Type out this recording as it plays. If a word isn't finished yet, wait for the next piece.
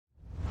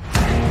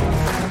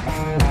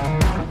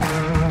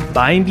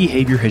Buying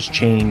behavior has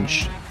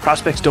changed.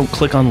 Prospects don't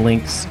click on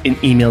links in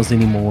emails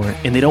anymore,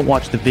 and they don't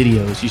watch the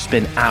videos you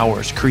spend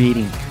hours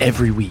creating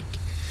every week.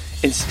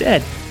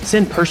 Instead,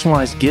 send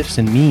personalized gifts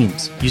and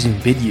memes using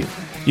Vidyou.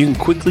 You can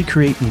quickly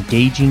create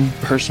engaging,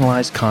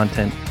 personalized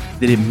content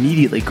that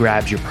immediately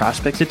grabs your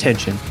prospect's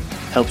attention,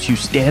 helps you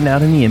stand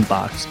out in the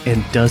inbox,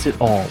 and does it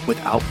all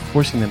without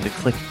forcing them to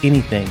click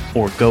anything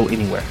or go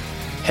anywhere.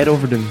 Head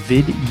over to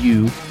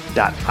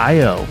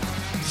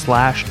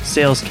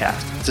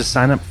vidyou.io/salescast to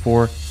sign up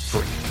for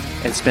free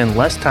and spend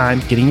less time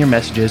getting your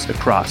messages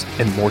across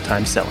and more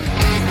time selling.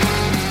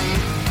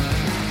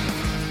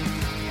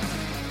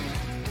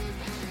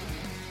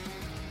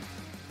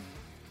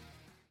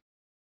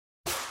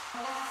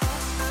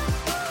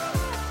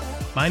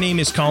 My name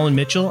is Colin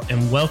Mitchell,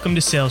 and welcome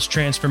to Sales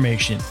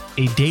Transformation,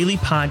 a daily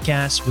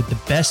podcast with the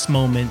best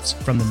moments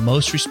from the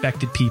most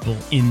respected people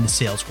in the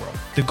sales world.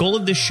 The goal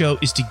of this show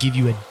is to give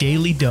you a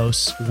daily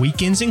dose,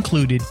 weekends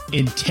included,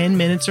 in 10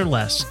 minutes or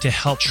less to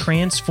help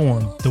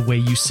transform the way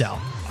you sell.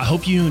 I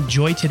hope you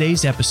enjoy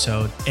today's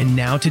episode, and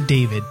now to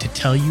David to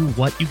tell you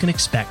what you can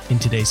expect in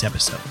today's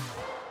episode.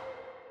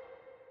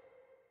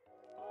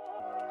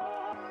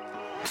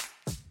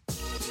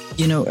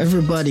 You know,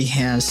 everybody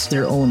has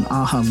their own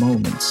aha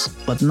moments,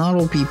 but not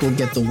all people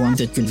get the one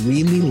that could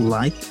really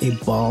light a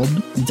bulb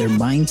in their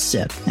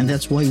mindset. And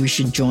that's why we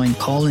should join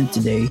Colin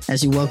today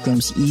as he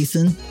welcomes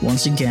Ethan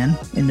once again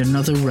in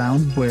another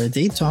round where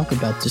they talk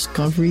about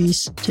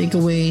discoveries,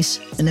 takeaways,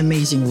 and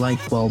amazing light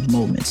bulb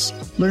moments.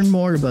 Learn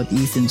more about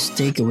Ethan's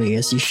takeaway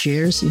as he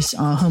shares his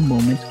aha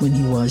moment when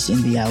he was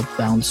in the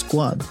Outbound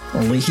Squad.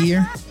 Only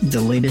here,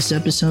 the latest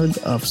episode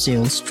of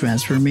Sales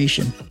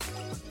Transformation.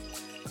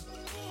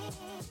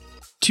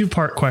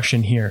 Two-part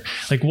question here.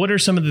 Like, what are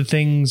some of the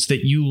things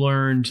that you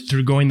learned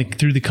through going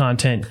through the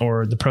content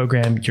or the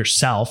program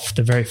yourself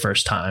the very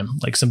first time?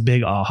 Like some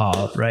big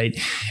aha, right?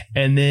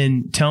 And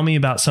then tell me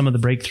about some of the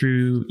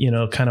breakthrough,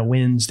 kind of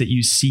wins that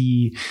you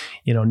see,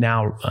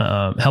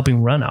 now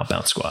helping run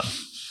Outbound Squad.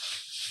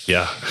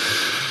 Yeah.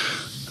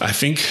 I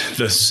think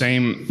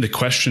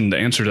the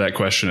answer to that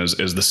question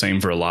is the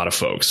same for a lot of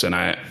folks. And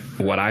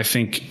what I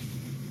think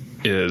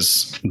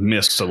is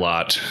missed a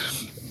lot,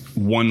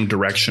 one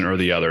direction or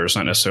the other. It's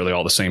not necessarily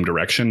all the same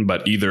direction,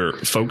 but either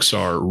folks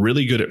are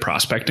really good at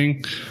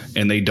prospecting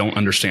and they don't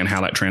understand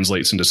how that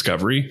translates in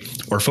discovery,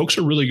 or folks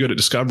are really good at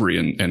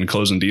discovery and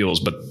closing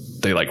deals, but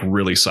they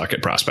really suck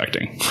at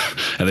prospecting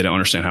and they don't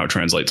understand how it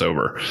translates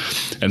over.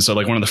 And so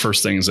one of the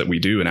first things that we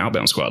do in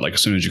Outbound Squad, as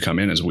soon as you come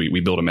in, is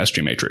we build a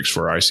messaging matrix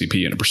for our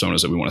ICP and the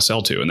personas that we want to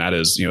sell to. And that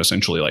is,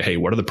 essentially hey,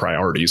 what are the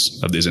priorities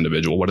of this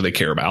individual? What do they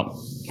care about?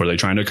 What are they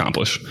trying to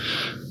accomplish?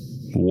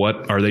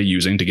 What are they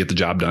using to get the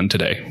job done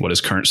today? What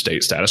is current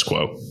state, status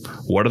quo?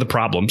 What are the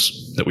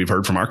problems that we've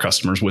heard from our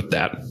customers with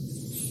that?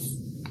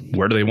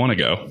 Where do they want to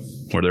go?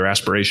 What are their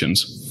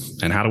aspirations?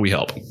 And how do we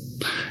help?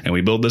 And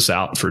we build this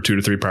out for 2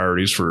 to 3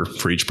 priorities for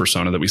each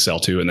persona that we sell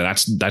to. And then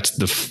that's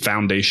the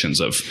foundations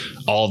of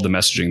all of the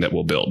messaging that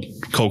we'll build.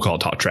 Cold call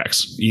talk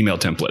tracks, email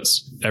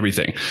templates,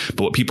 everything.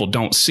 But what people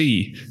don't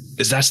see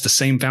is that's the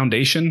same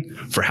foundation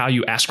for how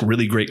you ask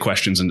really great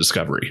questions in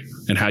discovery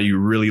and how you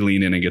really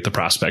lean in and get the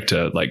prospect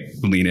to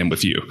lean in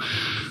with you.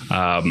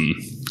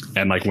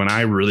 And when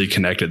I really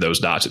connected those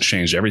dots, it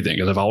changed everything,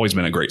 because I've always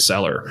been a great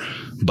seller,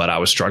 but I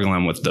was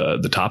struggling with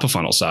the top of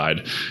funnel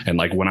side.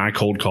 And when I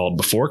cold called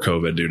before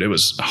COVID, dude, it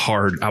was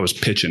hard. I was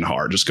pitching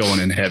hard, just going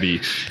in heavy.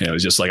 It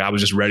was just I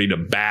was just ready to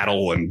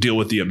battle and deal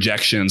with the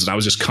objections. And I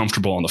was just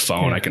comfortable on the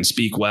phone. Yeah. I can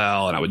speak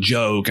well, and I would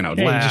joke and I would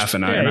laugh.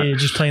 You're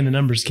just playing the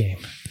numbers game.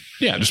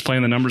 Yeah, just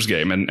playing the numbers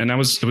game. And I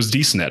was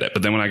decent at it.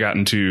 But then when I got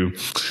into,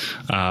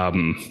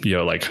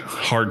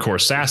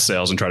 hardcore SaaS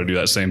sales and tried to do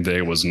that same thing,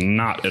 it was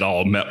not at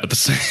all met with the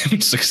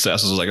same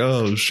success. I was like,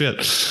 oh,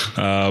 shit.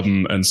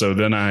 And so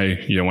then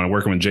when I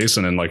working with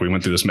Jason and we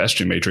went through this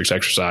messaging matrix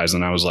exercise,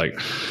 and I was like,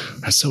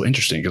 that's so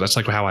interesting, because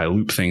that's how I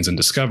loop things in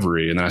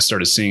discovery. And then I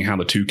started seeing how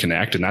the two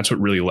connect. And that's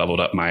what really leveled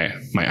up my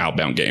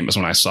outbound game, is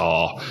when I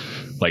saw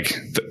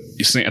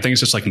I think it's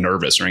just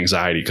nervous or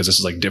anxiety, because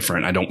this is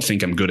different. I don't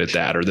think I'm good at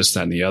that, or this,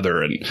 that, and the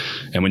other.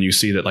 And when you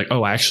see that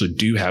oh, I actually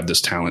do have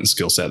this talent and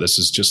skill set, this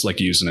is just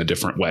used in a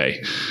different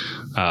way.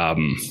 I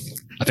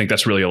think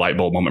that's really a light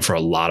bulb moment for a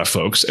lot of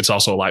folks. It's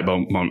also a light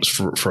bulb moment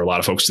for a lot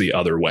of folks the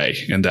other way.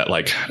 And that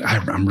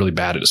I'm really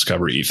bad at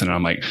discovery, Ethan. And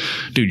I'm like,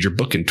 dude, you're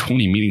booking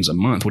 20 meetings a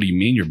month. What do you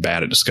mean you're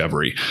bad at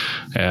discovery?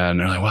 And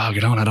they're like, wow,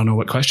 I don't know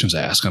what questions to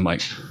ask. I'm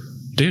like,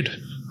 dude,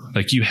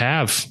 you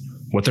have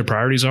what their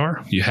priorities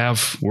are. You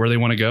have where they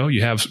want to go.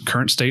 You have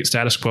current state,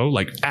 status quo.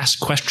 Ask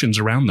questions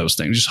around those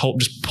things.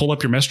 Just pull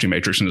up your messaging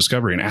matrix in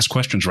discovery and ask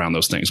questions around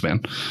those things, man.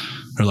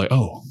 They're like,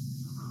 oh.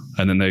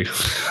 And then they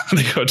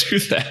go do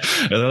that.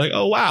 And they're like,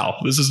 oh,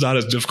 wow, this is not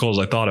as difficult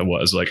as I thought it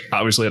was.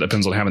 Obviously it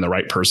depends on having the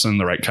right person,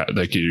 the right,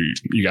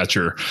 you got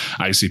your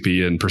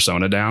ICP and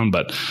persona down.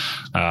 But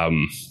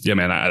yeah,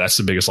 man, that's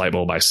the biggest light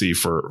bulb I see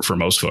for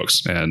most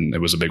folks. And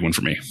it was a big one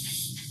for me.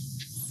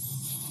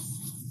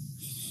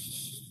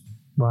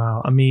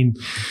 Wow.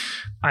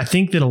 I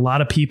think that a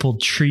lot of people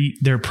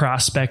treat their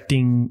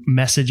prospecting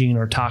messaging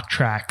or talk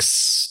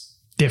tracks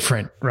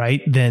different,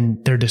 right,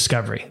 than their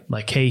discovery.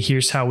 Like, hey,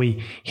 here's how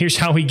we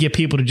get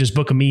people to just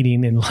book a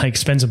meeting and like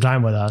spend some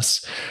time with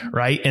us,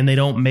 right? And they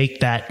don't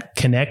make that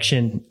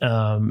connection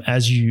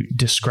as you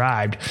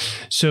described.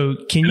 So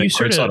can you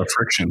sort of... It creates a lot of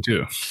friction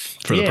too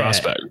for the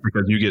prospect,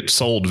 because you get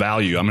sold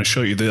value. I'm going to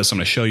show you this, I'm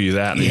going to show you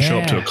that. And then you show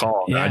up to a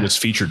call and I just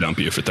feature dump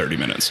you for 30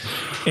 minutes.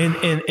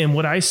 And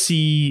what I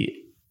see,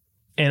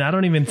 and I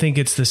don't even think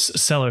it's the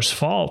seller's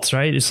fault,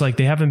 right? It's like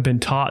they haven't been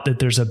taught that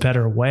there's a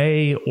better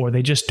way, or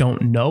they just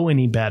don't know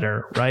any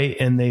better, right?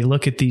 And they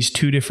look at these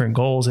two different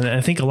goals. And I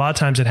think a lot of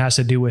times it has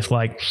to do with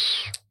like,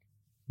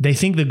 they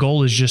think the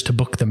goal is just to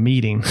book the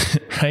meeting,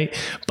 right?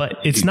 But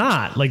it's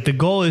not. Like, the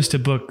goal is to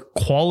book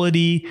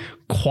quality,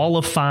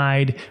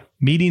 qualified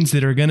meetings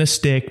that are going to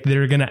stick, that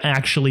are going to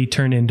actually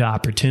turn into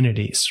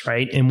opportunities,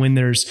 right? And when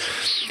there's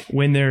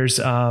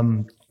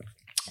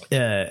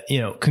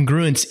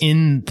congruence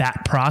in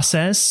that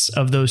process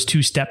of those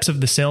two steps of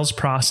the sales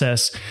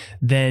process,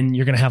 then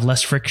you're going to have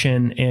less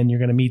friction and you're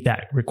going to meet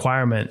that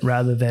requirement,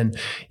 rather than,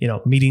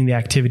 meeting the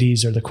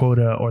activities or the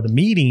quota or the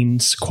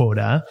meetings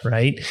quota.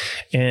 Right.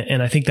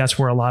 And I think that's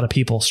where a lot of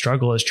people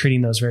struggle, is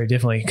treating those very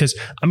differently. Because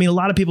a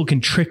lot of people can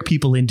trick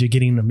people into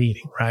getting a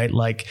meeting, right?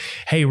 Like,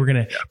 hey, we're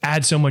going to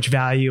add so much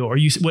value, or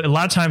a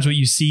lot of times what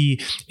you see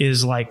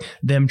is like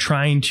them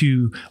trying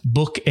to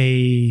book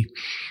a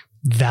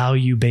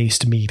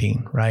value-based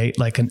meeting, right?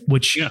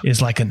 Which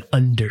is like an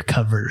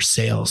undercover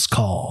sales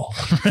call,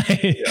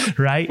 right?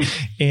 Right.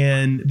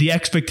 And the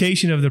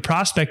expectation of the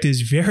prospect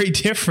is very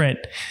different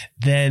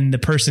than the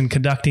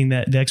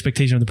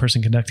expectation of the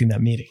person conducting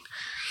that meeting.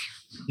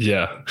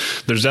 Yeah,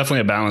 there's definitely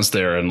a balance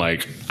there. And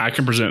like, I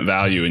can present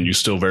value and you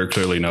still very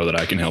clearly know that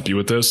I can help you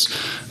with this.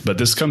 But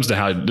this comes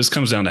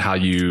down to how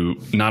you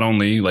not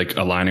only like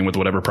aligning with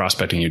whatever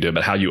prospecting you did,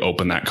 but how you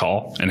open that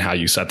call and how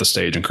you set the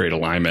stage and create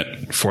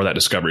alignment for that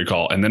discovery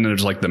call. And then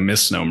there's like the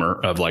misnomer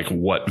of like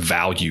what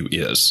value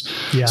is.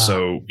 Yeah.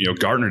 So,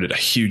 Gartner did a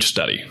huge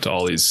study to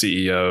all these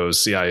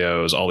CEOs,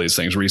 CIOs, all these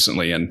things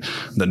recently. And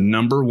the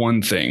number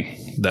one thing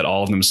that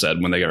all of them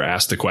said when they were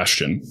asked the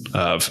question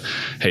of,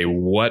 hey,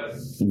 what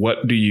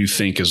do you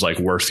think is like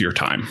worth your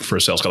time for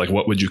a sales call? Like,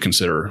 what would you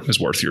consider is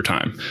worth your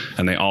time?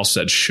 And they all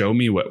said, show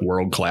me what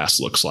world-class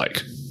looks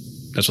like.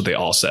 That's what they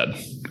all said.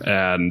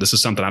 And this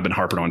is something I've been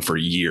harping on for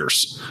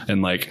years.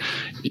 And like,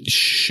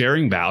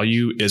 sharing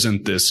value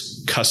isn't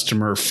this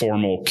customer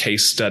formal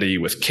case study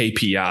with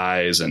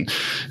KPIs and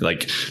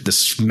like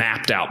this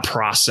mapped out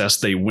process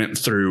they went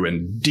through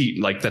and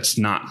deep. Like, it's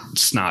not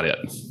it.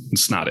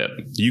 It's not it.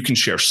 You can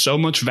share so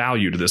much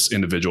value to this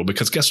individual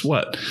because guess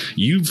what?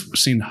 You've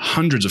seen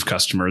hundreds of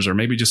customers, or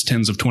maybe just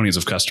tens of 20s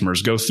of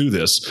customers go through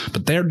this,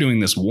 but they're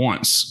doing this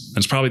once. And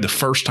it's probably the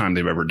first time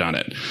they've ever done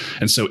it.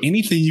 And so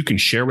anything you can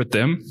share with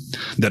them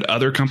that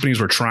other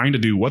companies were trying to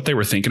do, what they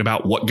were thinking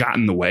about, what got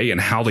in the way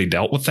and how they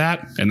dealt with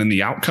that, and then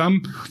the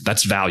outcome,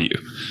 that's value.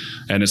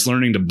 And it's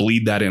learning to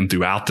bleed that in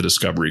throughout the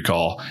discovery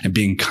call and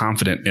being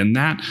confident in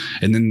that.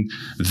 And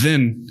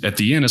then at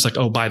the end, it's like,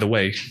 oh, by the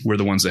way, we're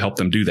the ones that help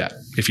them do that.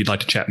 If you'd like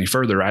to chat any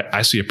further,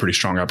 I see a pretty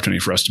strong opportunity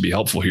for us to be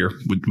helpful here.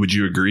 Would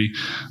you agree?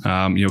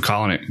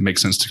 Colin, it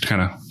makes sense to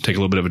kind of take a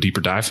little bit of a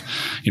deeper dive.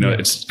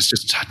 It's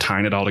just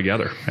tying it all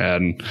together.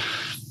 And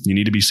you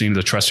need to be seen as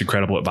a trusted,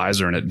 credible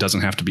advisor, and it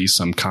doesn't have to be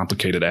some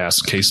complicated ass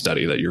case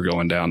study that you're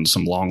going down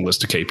some long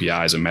list of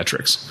KPIs and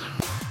metrics.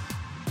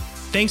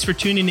 Thanks for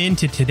tuning in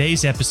to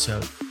today's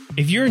episode.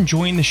 If you're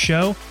enjoying the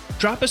show,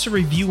 drop us a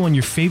review on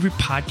your favorite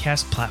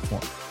podcast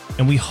platform.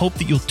 And we hope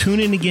that you'll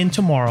tune in again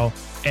tomorrow,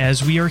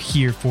 as we are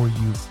here for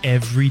you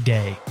every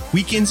day,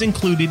 weekends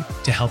included,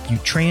 to help you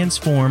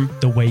transform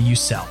the way you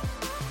sell.